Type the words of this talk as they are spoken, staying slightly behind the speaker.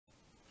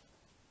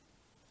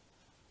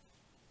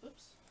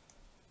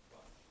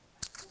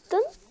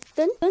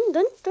dun, dun,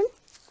 dun, dun.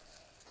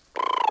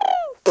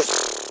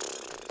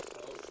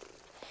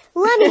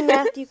 Lemmy,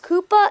 Matthew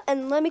Koopa,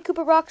 and Lemmy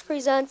Koopa Rocks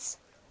presents.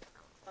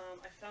 I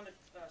found a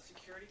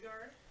security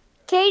guard.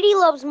 Katie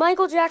loves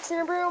Michael Jackson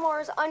and Bruno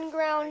Mars,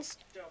 Ungrounds.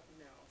 Don't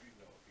know.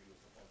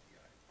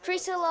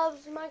 Theresa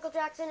loves Michael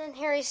Jackson and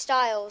Harry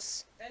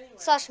Styles.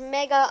 Anyway. /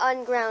 Mega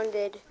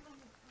Ungrounded.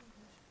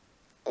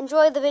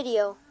 Enjoy the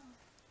video.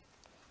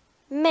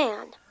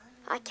 Man,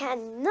 I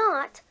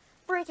cannot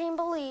freaking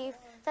believe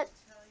that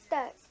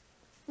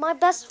my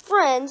best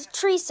friend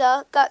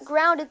Theresa got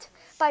grounded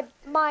by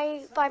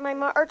my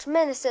arch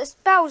nemesis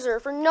Bowser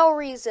for no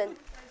reason.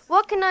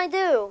 What can I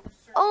do?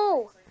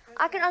 Oh,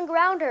 I can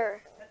unground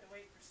her.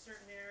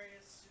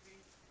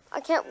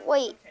 I can't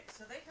wait.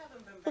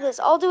 Look at this.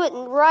 I'll do it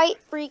right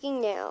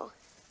freaking now.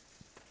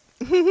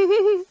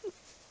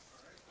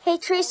 Hey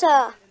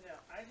Theresa.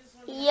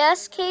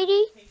 Yes,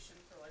 Katie?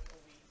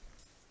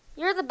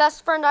 You're the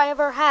best friend I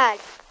ever had.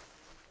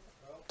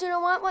 Do you know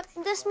what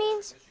this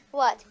means?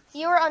 What?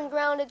 You're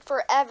ungrounded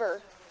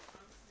forever.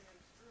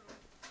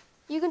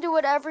 You can do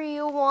whatever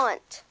you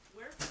want.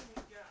 Where can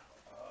we go?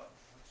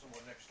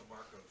 Someone next to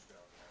Marco's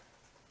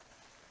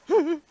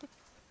down there.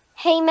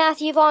 Hey,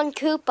 Matthew Von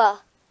Koopa.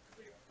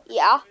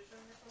 Yeah?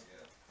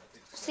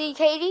 See,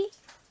 Katie?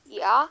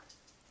 Yeah?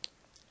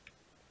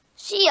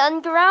 She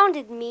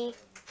ungrounded me.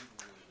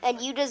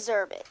 And you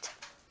deserve it.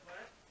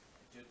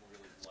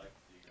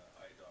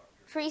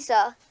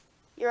 Theresa,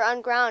 you're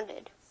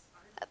ungrounded.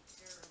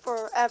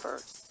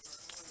 Forever.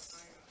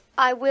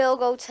 I will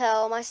go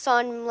tell my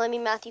son, Lemmy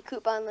Matthew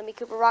Koopa, and Lemmy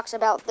Koopa Rocks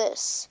about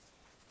this.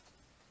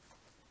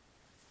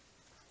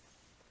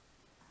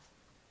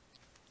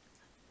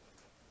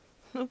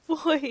 Oh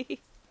boy.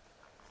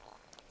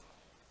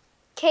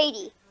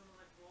 Katie,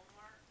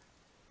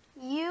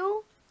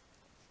 you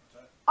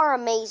are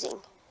amazing.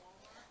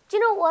 Do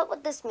you know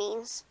what this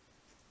means?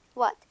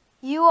 What?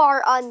 You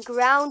are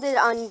ungrounded,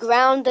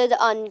 ungrounded,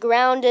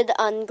 ungrounded,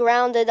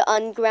 ungrounded,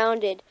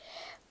 ungrounded.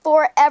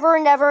 Forever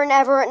and ever and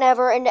ever and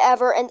ever and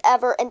ever and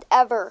ever and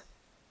ever.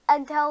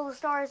 Until the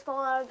stars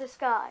fall out of the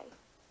sky.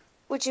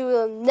 Which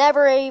will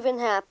never even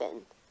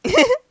happen. Do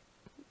you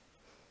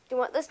know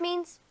what this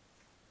means?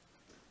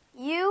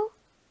 You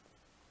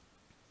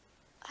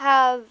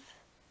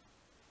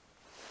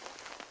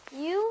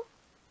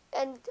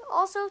and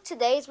also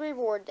today's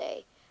reward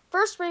day.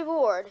 First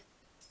reward,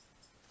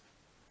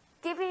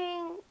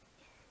 giving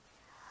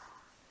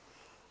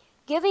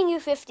you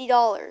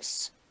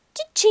 $50.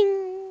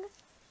 Cha-ching!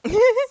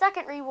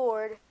 Second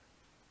reward,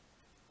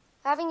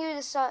 having you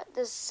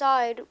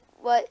decide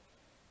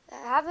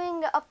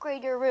having to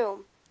upgrade your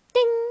room.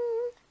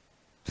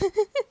 Ding!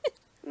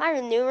 My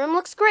new room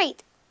looks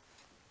great.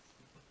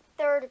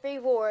 Third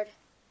reward,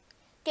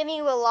 giving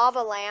you a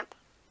lava lamp.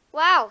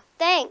 Wow,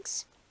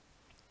 thanks.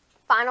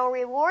 Final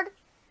reward,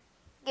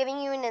 giving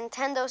you a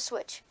Nintendo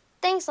Switch.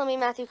 Thanks, Lemmy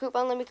Matthew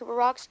Koopa and Lemmy Koopa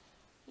Rocks.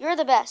 You're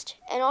the best.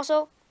 And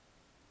also,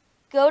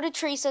 go to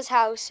Theresa's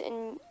house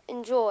and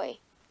enjoy.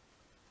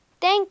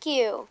 Thank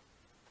you.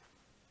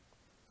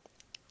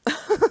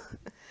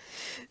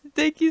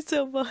 Thank you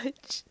so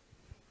much.